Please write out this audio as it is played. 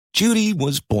Judy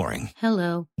was boring.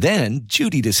 Hello. Then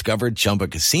Judy discovered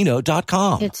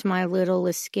ChumbaCasino.com. It's my little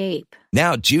escape.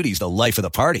 Now Judy's the life of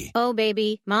the party. Oh,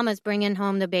 baby, mama's bringing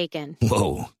home the bacon.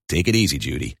 Whoa, take it easy,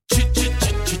 Judy.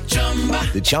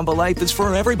 The Chumba life is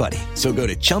for everybody. So go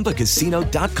to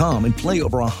ChumbaCasino.com and play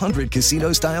over 100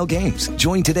 casino-style games.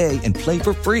 Join today and play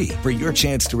for free for your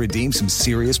chance to redeem some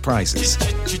serious prizes.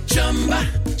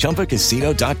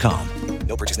 ChumbaCasino.com.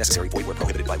 No purchase necessary. Void where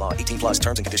prohibited by law. 18 plus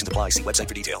terms and conditions apply. See website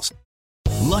for details.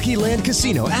 Lucky Land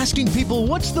Casino, asking people,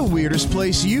 what's the weirdest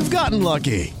place you've gotten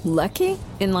lucky? Lucky?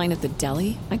 In line at the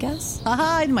deli, I guess?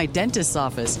 Aha, in my dentist's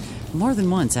office. More than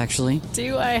once, actually.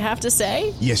 Do I have to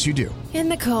say? Yes, you do. In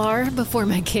the car before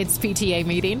my kids' PTA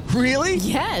meeting. Really?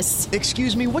 Yes.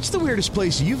 Excuse me, what's the weirdest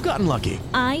place you've gotten lucky?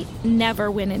 I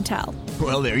never win and tell.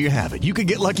 Well, there you have it. You can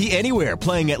get lucky anywhere,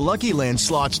 playing at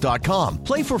LuckyLandSlots.com.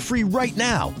 Play for free right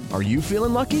now. Are you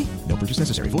feeling lucky? No purchase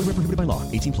necessary. Void where prohibited by law.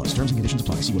 18 plus. Terms and conditions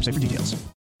apply. See website for details.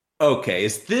 Okay,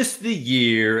 is this the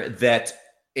year that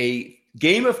a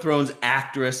Game of Thrones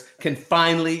actress can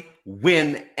finally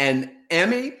win an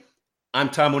Emmy? I'm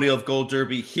Tom O'Neill of Gold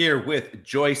Derby here with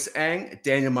Joyce Ang,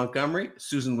 Daniel Montgomery,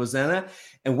 Susan Wazena,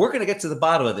 and we're going to get to the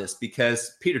bottom of this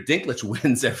because Peter Dinklage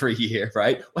wins every year,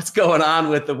 right? What's going on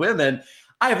with the women?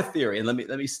 I have a theory, and let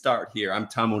me start here. I'm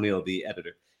Tom O'Neill, the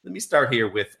editor. Let me start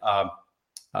here with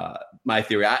my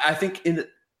theory. I think in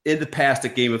the past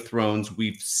at Game of Thrones,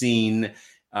 we've seen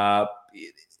Peter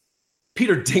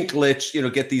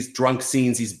Dinklage, get these drunk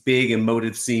scenes, these big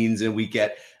emotive scenes, and we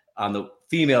get on the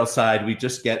female side, we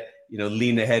just get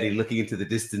Lena Headey looking into the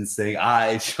distance saying,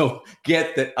 I shall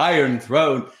get the Iron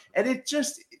Throne. And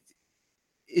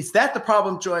is that the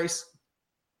problem, Joyce?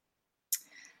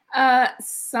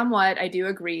 Somewhat. I do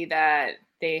agree that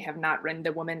they have not written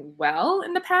the women well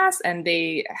in the past, and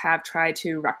they have tried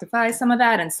to rectify some of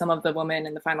that. And some of the women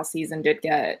in the final season did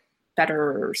get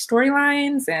better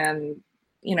storylines and,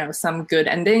 some good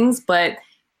endings. But,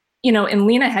 in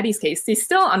Lena Headey's case, they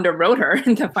still underwrote her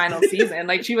in the final season.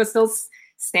 Like, she was still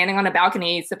standing on a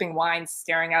balcony, sipping wine,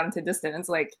 staring out into distance.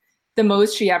 Like, the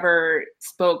most she ever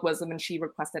spoke was when she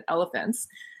requested elephants.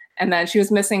 And then she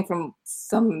was missing from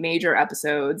some major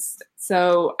episodes.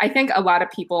 So I think a lot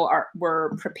of people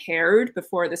were prepared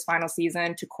before this final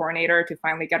season to coronate her, to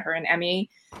finally get her an Emmy.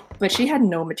 But she had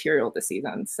no material this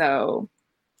season. So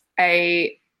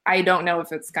I don't know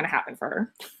if it's going to happen for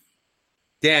her.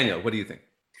 Daniel, what do you think?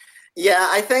 Yeah,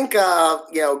 I think,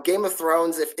 Game of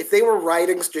Thrones, if they were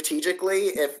writing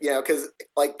strategically, because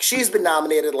she's been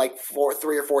nominated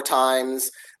 3 or 4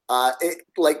 times.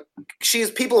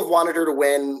 People have wanted her to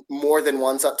win more than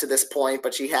once up to this point,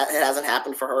 but it hasn't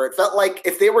happened for her. It felt like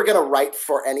if they were going to write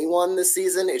for anyone this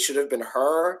season, it should have been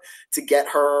her to get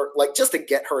her, just to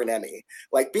get her an Emmy.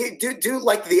 Do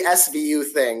like the SVU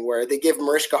thing where they give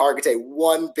Mariska Hargitay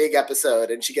one big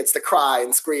episode and she gets to cry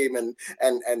and scream and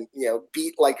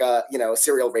beat like a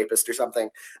serial rapist or something.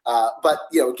 But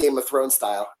Game of Thrones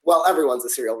style. Well, everyone's a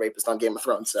serial rapist on Game of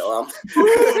Thrones, so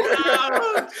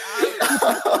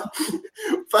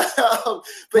but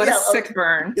what yeah, a sick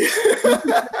burn.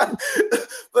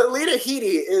 But Lena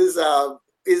Headey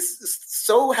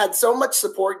had so much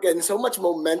support and so much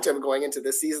momentum going into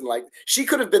this season. Like, she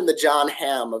could have been the John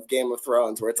Hamm of Game of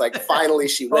Thrones, where it's like finally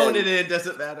she wins. Phone it in,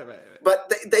 doesn't matter. Right.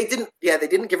 But they didn't. Yeah, they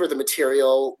didn't give her the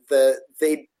material.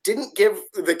 They didn't give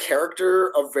the character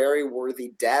a very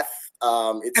worthy death.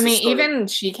 Even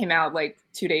she came out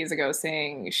 2 days ago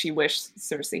saying she wished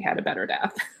Cersei had a better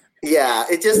death. Yeah,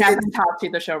 haven't talked to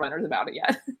the showrunners about it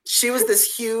yet. She was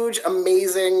this huge,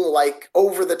 amazing,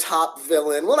 over-the-top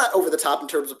villain. Well, not over-the-top in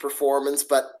terms of performance,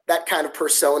 but that kind of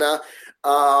persona.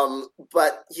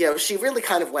 But, she really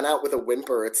kind of went out with a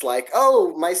whimper. It's like,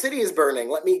 oh, my city is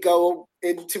burning. Let me go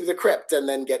into the crypt and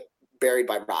then get buried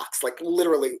by rocks.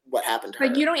 Literally what happened to her.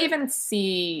 You don't even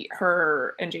see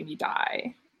her and Jaime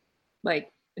die.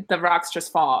 The rocks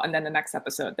just fall, and then the next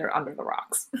episode, they're under the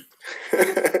rocks.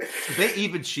 They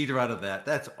even cheat her out of that.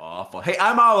 That's awful. Hey,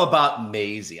 I'm all about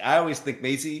Maisie. I always think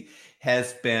Maisie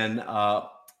has been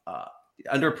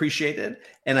underappreciated,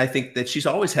 and I think that she's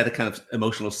always had a kind of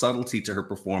emotional subtlety to her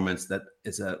performance that,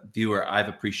 as a viewer, I've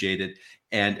appreciated.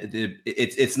 And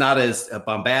it's not as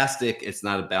bombastic. It's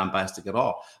not bombastic at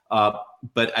all.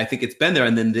 But I think it's been there.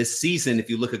 And then this season, if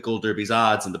you look at Gold Derby's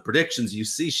odds and the predictions, you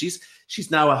see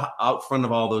she's now out front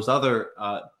of all those other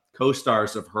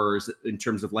co-stars of hers in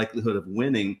terms of likelihood of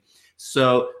winning.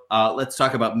 So let's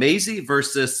talk about Maisie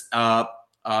versus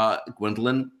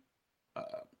Gwendolyn.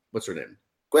 What's her name?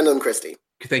 Gwendolyn Christie.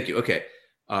 Thank you. Okay.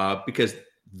 Because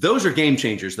those are game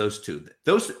changers, those two.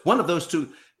 One of those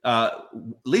two, at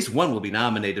least one will be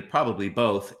nominated, probably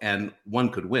both, and one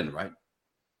could win, right?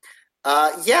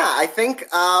 I think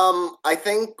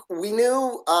we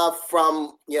knew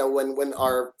from when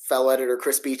our fellow editor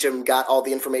Chris Beecham got all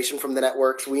the information from the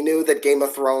networks, we knew that Game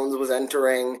of Thrones was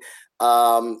entering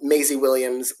Maisie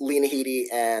Williams, Lena Headey,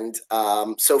 and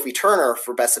Sophie Turner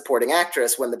for Best Supporting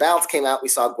Actress. When the ballots came out, we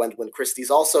saw Gwendolyn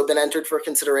Christie's also been entered for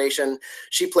consideration.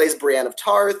 She plays Brienne of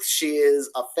Tarth. She is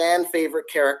a fan favorite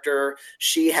character.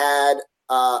 She had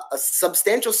a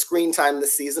substantial screen time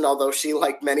this season, although she,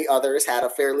 like many others, had a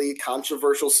fairly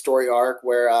controversial story arc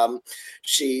where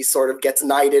she sort of gets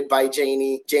knighted by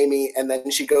Jaime, and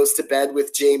then she goes to bed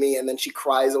with Jaime, and then she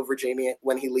cries over Jaime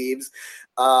when he leaves.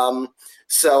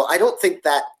 So I don't think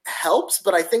that helps,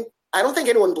 but I don't think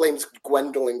anyone blames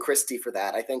Gwendolyn Christie for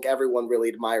that. I think everyone really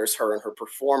admires her and her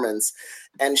performance.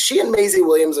 And she and Maisie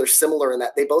Williams are similar in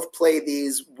that they both play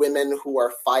these women who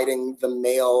are fighting the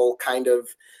male kind of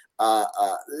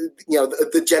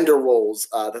the gender roles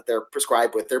that they're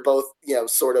prescribed with. They're both,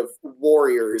 sort of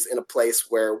warriors in a place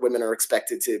where women are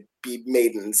expected to be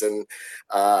maidens and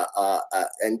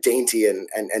dainty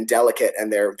and delicate,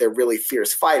 and they're really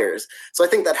fierce fighters. So I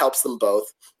think that helps them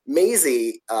both.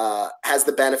 Maisie has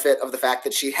the benefit of the fact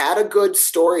that she had a good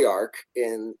story arc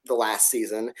in the last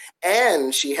season,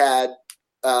 and she had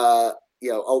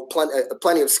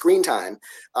plenty of screen time.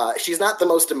 She's not the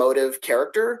most emotive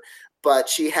character, but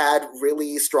she had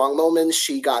really strong moments.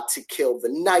 She got to kill the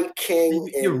Night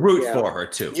King. You root for her,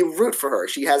 too. You root for her.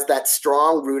 She has that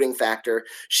strong rooting factor.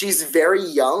 She's very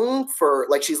young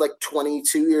she's like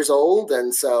 22 years old.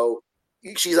 And so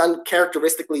she's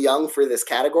uncharacteristically young for this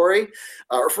category,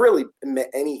 or for really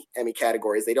any Emmy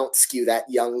categories. They don't skew that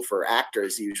young for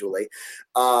actors usually.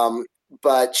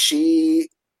 But she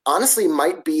honestly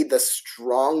might be the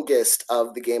strongest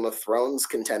of the Game of Thrones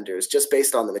contenders, just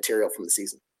based on the material from the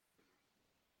season.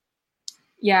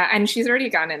 Yeah, and she's already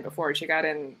gotten in before. She got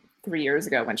in 3 years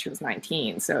ago when she was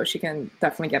 19, so she can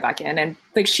definitely get back in. And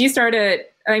she started,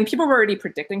 people were already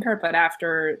predicting her, but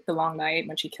after the long night,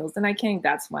 when she kills the Night King,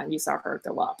 that's when you saw her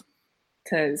go up.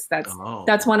 Because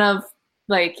that's one of,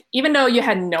 even though you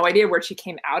had no idea where she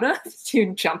came out of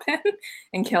to jump in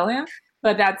and kill him,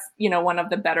 but that's, one of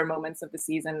the better moments of the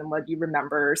season and what you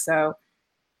remember. So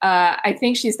I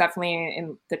think she's definitely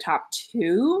in the top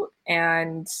 2,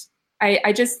 and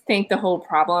I just think the whole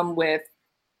problem with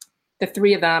the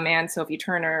 3 of them and Sophie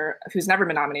Turner, who's never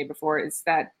been nominated before, is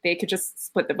that they could just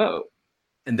split the vote.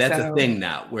 And that's a thing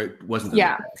now, where it wasn't.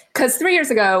 Yeah, because 3 years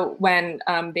ago, when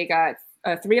they got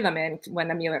 3 of them in,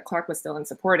 when Emilia Clarke was still in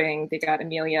supporting, they got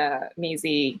Emilia,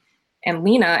 Maisie, and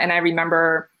Lena. And I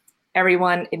remember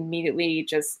everyone immediately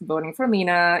just voting for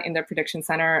Lena in their prediction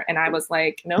center. And I was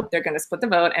like, nope, they're going to split the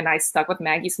vote. And I stuck with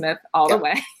Maggie Smith all the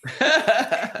way.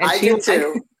 I did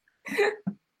too.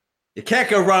 You can't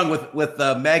go wrong with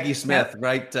Maggie Smith,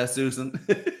 right, Susan?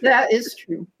 That is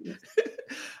true.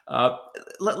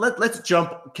 Let's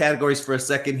jump categories for a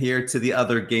second here to the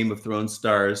other Game of Thrones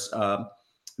stars.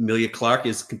 Emilia Clarke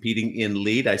is competing in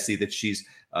lead. I see that she's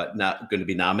not going to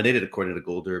be nominated according to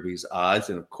Gold Derby's odds.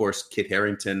 And of course, Kit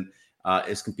Harington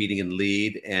is competing in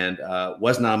lead and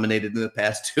was nominated in the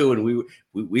past 2. And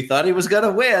we thought he was going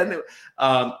to win,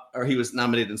 or he was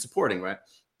nominated in supporting, right?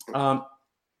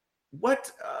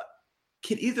 What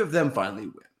can either of them finally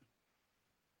win?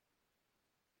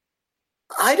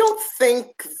 I don't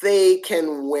think they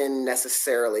can win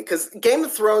necessarily, because Game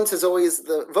of Thrones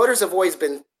the voters have always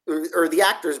been, or the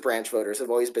actors branch voters have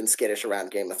always been skittish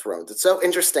around Game of Thrones. It's so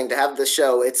interesting to have the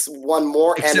show. It's won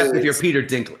more Emmys. Except if you're Peter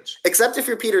Dinklage. Except if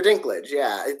you're Peter Dinklage,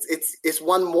 yeah. It's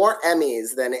won more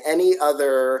Emmys than any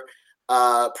other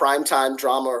primetime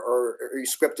drama or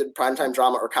scripted primetime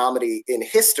drama or comedy in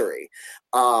history.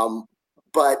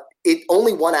 But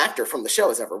only one actor from the show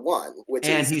has ever won.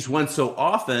 He's won so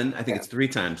often. I think it's 3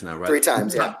 times now, right? 3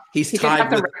 times, yeah. He tied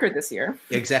the record this year.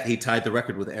 Exactly. He tied the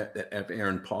record with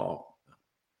Aaron Paul.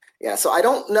 Yeah, so I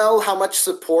don't know how much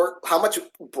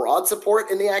broad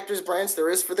support in the actors branch there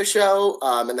is for the show.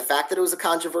 And the fact that it was a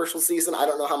controversial season, I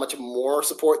don't know how much more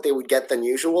support they would get than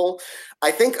usual. I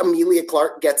think Emilia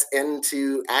Clarke gets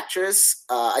into actress.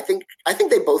 I think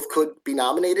they both could be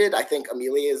nominated. I think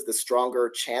Emilia is the stronger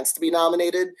chance to be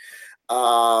nominated.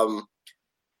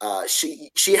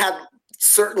 She had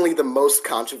certainly the most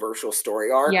controversial story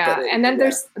arc. Yeah, and then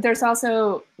there's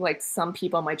also some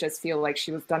people might just feel like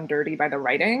she was done dirty by the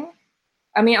writing.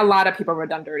 I mean, a lot of people were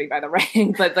done dirty by the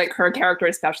writing, but her character,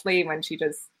 especially when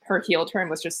her heel turn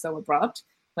was just so abrupt,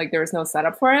 there was no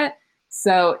setup for it.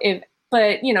 So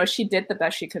she did the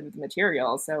best she could with the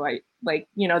material. So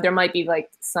there might be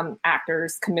some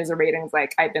actors commiserating,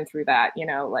 I've been through that,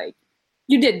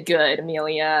 you did good,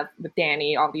 Emilia, with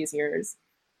Dany all these years.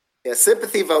 Yeah,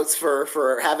 sympathy votes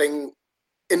for having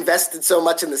invested so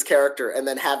much in this character and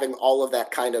then having all of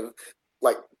that kind of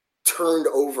like turned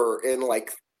over in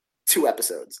like 2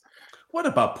 episodes. What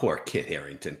about poor Kit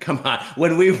Harington? Come on.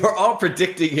 When we were all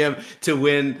predicting him to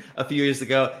win a few years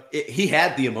ago, he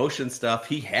had the emotion stuff.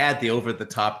 He had the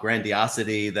over-the-top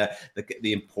grandiosity,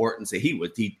 the importance.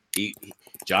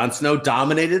 Jon Snow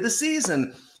dominated the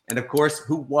season. And, of course,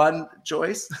 who won,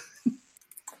 Joyce?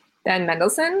 Ben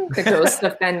Mendelsohn, the ghost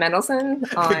of Ben Mendelsohn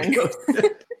on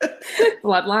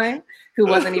Bloodline, who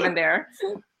wasn't even there.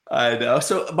 I know.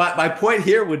 So my point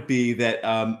here would be that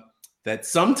that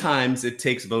sometimes it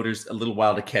takes voters a little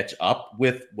while to catch up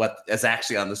with what is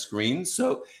actually on the screen.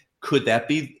 So could that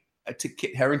be to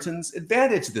Kit Harington's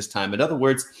advantage this time? In other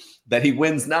words, that he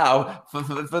wins now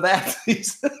for that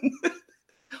season,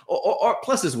 or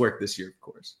plus his work this year, of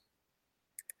course.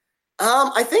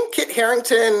 I think the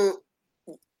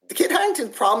Kit Harington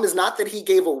problem is not that he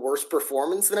gave a worse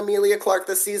performance than Emilia Clarke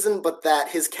this season, but that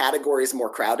his category is more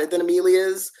crowded than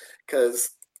Emilia's, because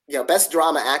Best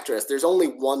Drama Actress, there's only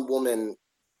one woman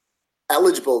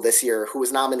eligible this year who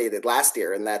was nominated last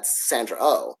year, and that's Sandra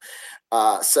Oh.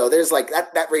 So there's like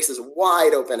that race is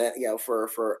wide open,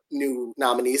 for new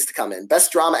nominees to come in.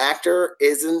 Best Drama Actor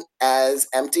isn't as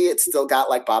empty. It's still got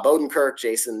like Bob Odenkirk,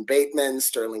 Jason Bateman,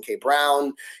 Sterling K.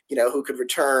 Brown, who could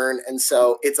return. And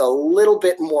so it's a little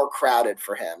bit more crowded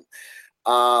for him.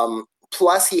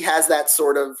 Plus he has that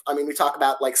sort of, we talk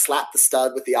about like slap the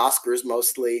stud with the Oscars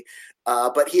mostly,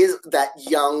 but he is that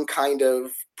young kind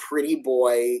of pretty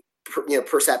boy,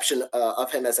 perception of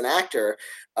him as an actor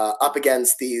up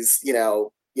against these,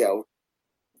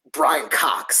 Brian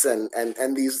Cox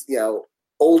and these,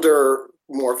 older,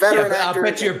 more veteran actors. I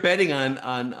bet you're betting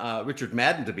on Richard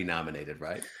Madden to be nominated,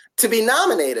 right? To be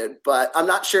nominated, but I'm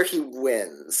not sure he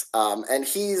wins. And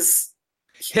he's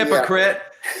hypocrite.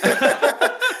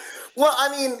 Well,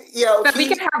 but we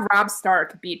could have Robb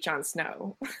Stark beat Jon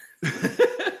Snow.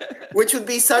 Which would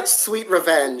be such sweet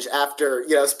revenge after,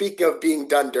 speaking of being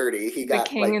done dirty, he got the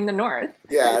king in the north.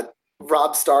 Yeah,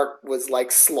 Robb Stark was like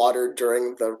slaughtered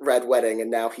during the Red Wedding, and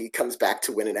now he comes back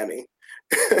to win an Emmy.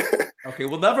 Okay,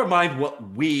 well, never mind what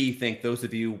we think. Those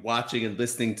of you watching and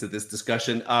listening to this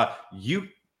discussion, you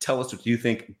tell us what you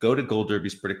think. Go to Gold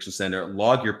Derby's Prediction Center,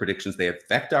 log your predictions. They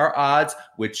affect our odds,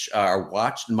 which are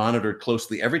watched and monitored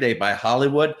closely every day by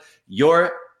Hollywood.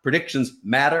 Your predictions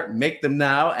matter. Make them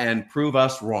now and prove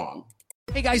us wrong.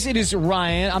 Hey guys, it is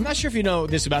Ryan. I'm not sure if you know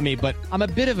this about me, but I'm a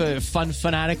bit of a fun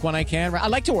fanatic when I can. I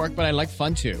like to work, but I like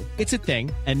fun too. It's a thing.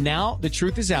 And now the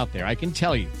truth is out there. I can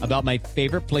tell you about my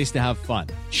favorite place to have fun.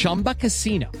 Chumba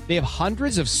Casino. They have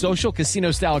hundreds of social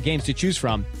casino style games to choose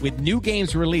from with new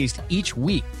games released each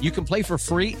week. You can play for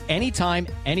free anytime,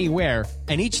 anywhere.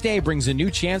 And each day brings a new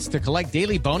chance to collect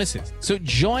daily bonuses. So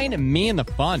join me in the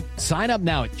fun. Sign up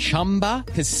now at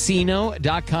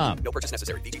ChumbaCasino.com. No purchase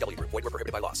necessary. VGW. Void where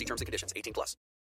prohibited by law. See terms and conditions. 18+.